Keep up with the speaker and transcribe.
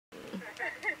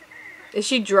Is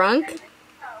she drunk?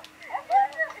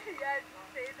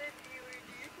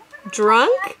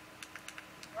 Drunk?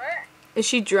 What? Is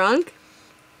she drunk?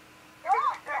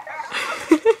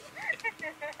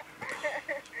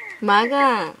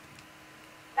 Maga,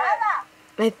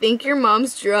 I think your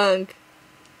mom's drunk.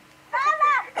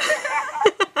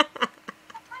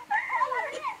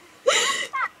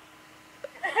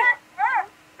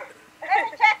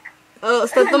 Oh,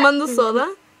 ¿está tomando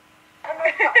soda?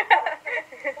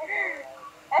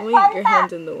 Wait, your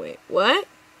hand's in the way. What?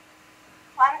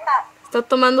 ¿Está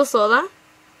tomando soda?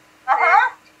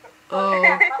 Oh.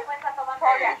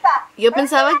 Yo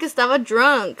pensaba que estaba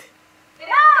drunk.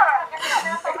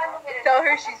 Tell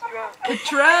her she's drunk.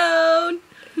 Patron!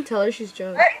 Tell her she's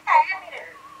drunk.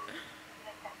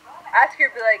 Ask her,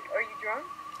 be like, are you drunk?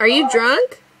 Are you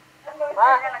drunk?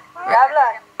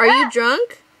 Are you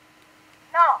drunk?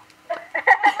 No.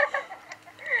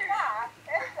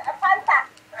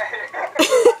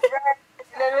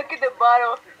 And then look at the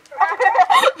bottle.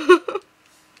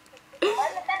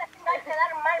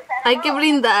 Hay que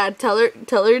brindar. Tell her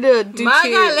to do Maga,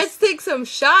 cheers. let's take some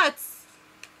shots.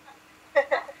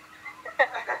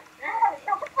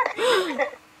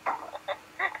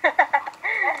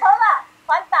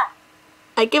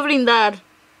 Hay que brindar.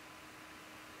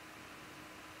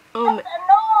 Oh, No,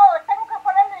 tengo que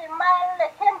ponerle mal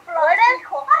ejemplo. What is?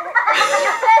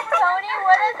 You said Tony,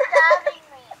 what is stabbing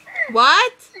me?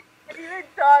 What? Even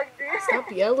dog, dude.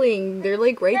 stop yelling. They're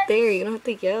like right there. You don't have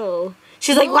to yell.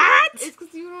 She's like, what? It's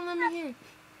because you don't let me hear.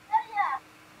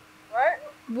 What?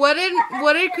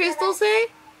 What did Crystal say?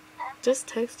 Just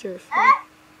text her.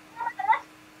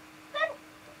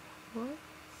 What?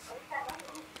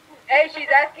 Hey, she's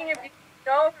asking if you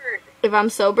know her. If I'm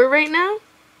sober right now?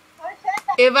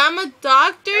 If I'm a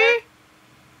doctor?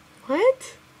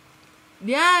 What?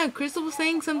 Yeah, Crystal was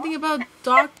saying something about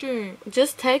doctor.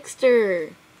 Just text her.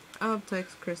 I'll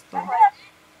text Crystal.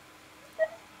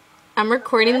 I'm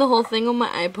recording the whole thing on my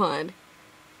iPod.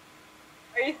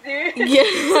 Are you serious? Yeah.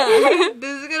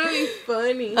 This is gonna be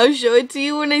funny. I'll show it to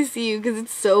you when I see you because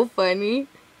it's so funny.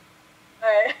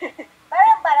 Alright.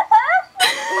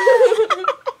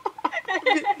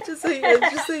 Just say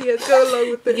yes, go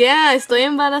along with it. Yeah, estoy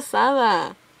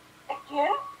embarazada. ¿De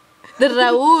quién? De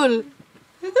Raúl.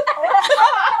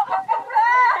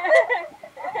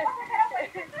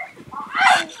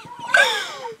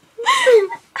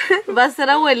 Va a ser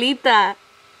abuelita.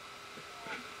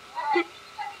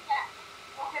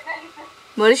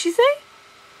 What did she say?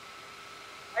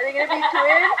 Are they gonna be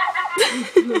twins?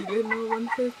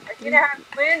 Are you gonna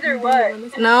have twins or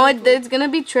what? No, it's gonna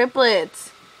be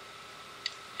triplets.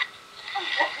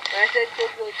 I said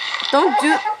triplets. Don't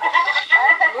do.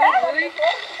 Really?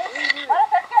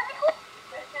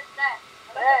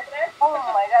 Oh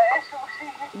my God, eso sí.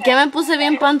 Ya me puse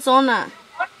bien panzona.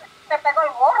 Te pegó el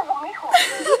gordo, mijo.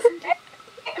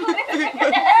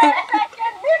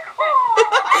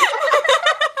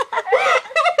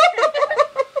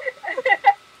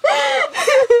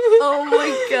 Oh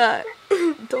my god.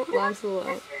 Don't laugh so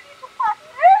loud.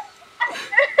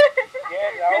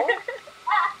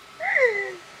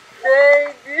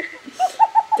 Dang, dude.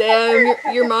 Damn,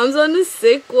 your mom's on a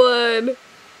sick one.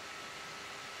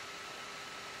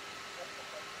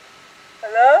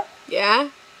 Hello? Yeah?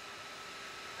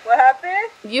 What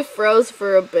happened? You froze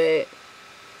for a bit.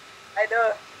 I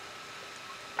know.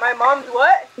 My mom's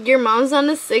what? Your mom's on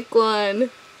a sick one.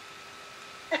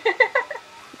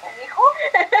 Mijo,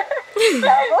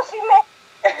 las dos y me.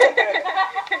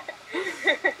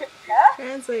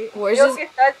 Translate. Where's Yo this? que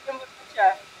estás en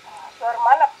muchacha. Su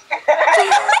hermana.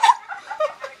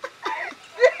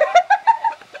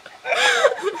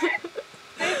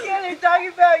 They're talking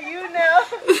about you now.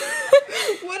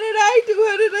 What did I do?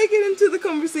 How did I get into the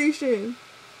conversation?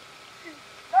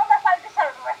 No me faltes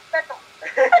al respeto.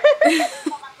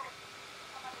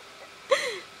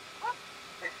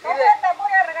 No te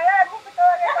voy a regalar a mí que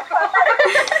todavía no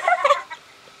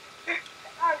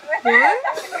What?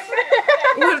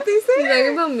 What did they She's say?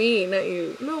 talking about me, not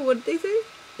you. No, what did they say?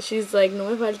 She's like, no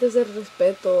me faltes el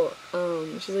respeto.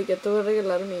 She's like, ya te voy a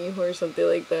regalar a mi hijo or something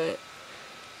like that.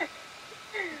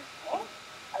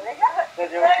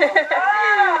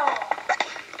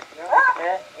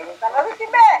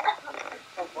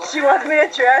 She wants me to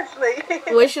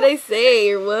translate. What should I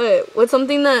say or what? What's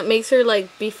something that makes her like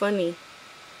be funny?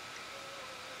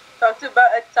 Talk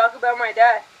about my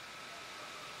dad.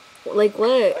 Like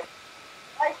what?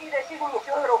 Ay, sí, decir mi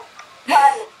suegro.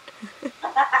 Vale.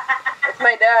 It's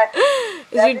my dad.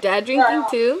 Is your dad drinking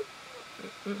too?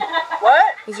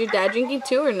 What? Is your dad drinking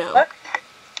too or no? What?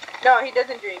 No, he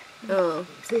doesn't drink. Oh.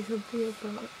 Say something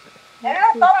about. Él no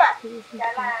toma.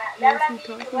 Le habla así,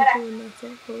 fuera.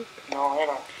 No,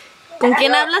 era. ¿Con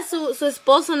quién habla su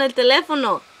esposo en el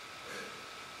teléfono?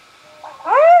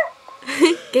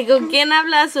 ¿Que con quién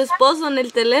habla su esposo en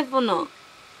el teléfono?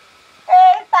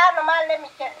 Él está nomás de mi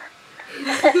checa.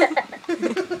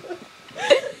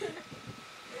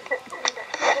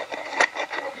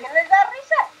 ¿Qué les da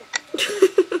risa?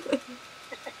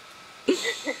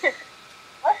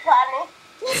 What's funny?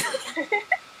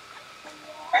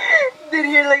 Did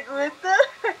you hear like what the?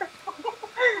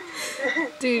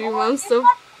 Dude, your mom's so...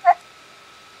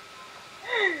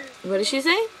 What did she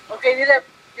say? Okay, dile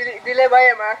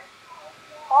bye, ma.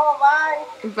 Oh, bye.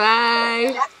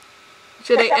 Bye.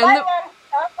 Should I Se end the... bañan,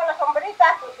 se van con la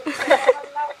sombrita.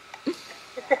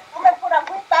 Comen pura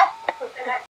agüita.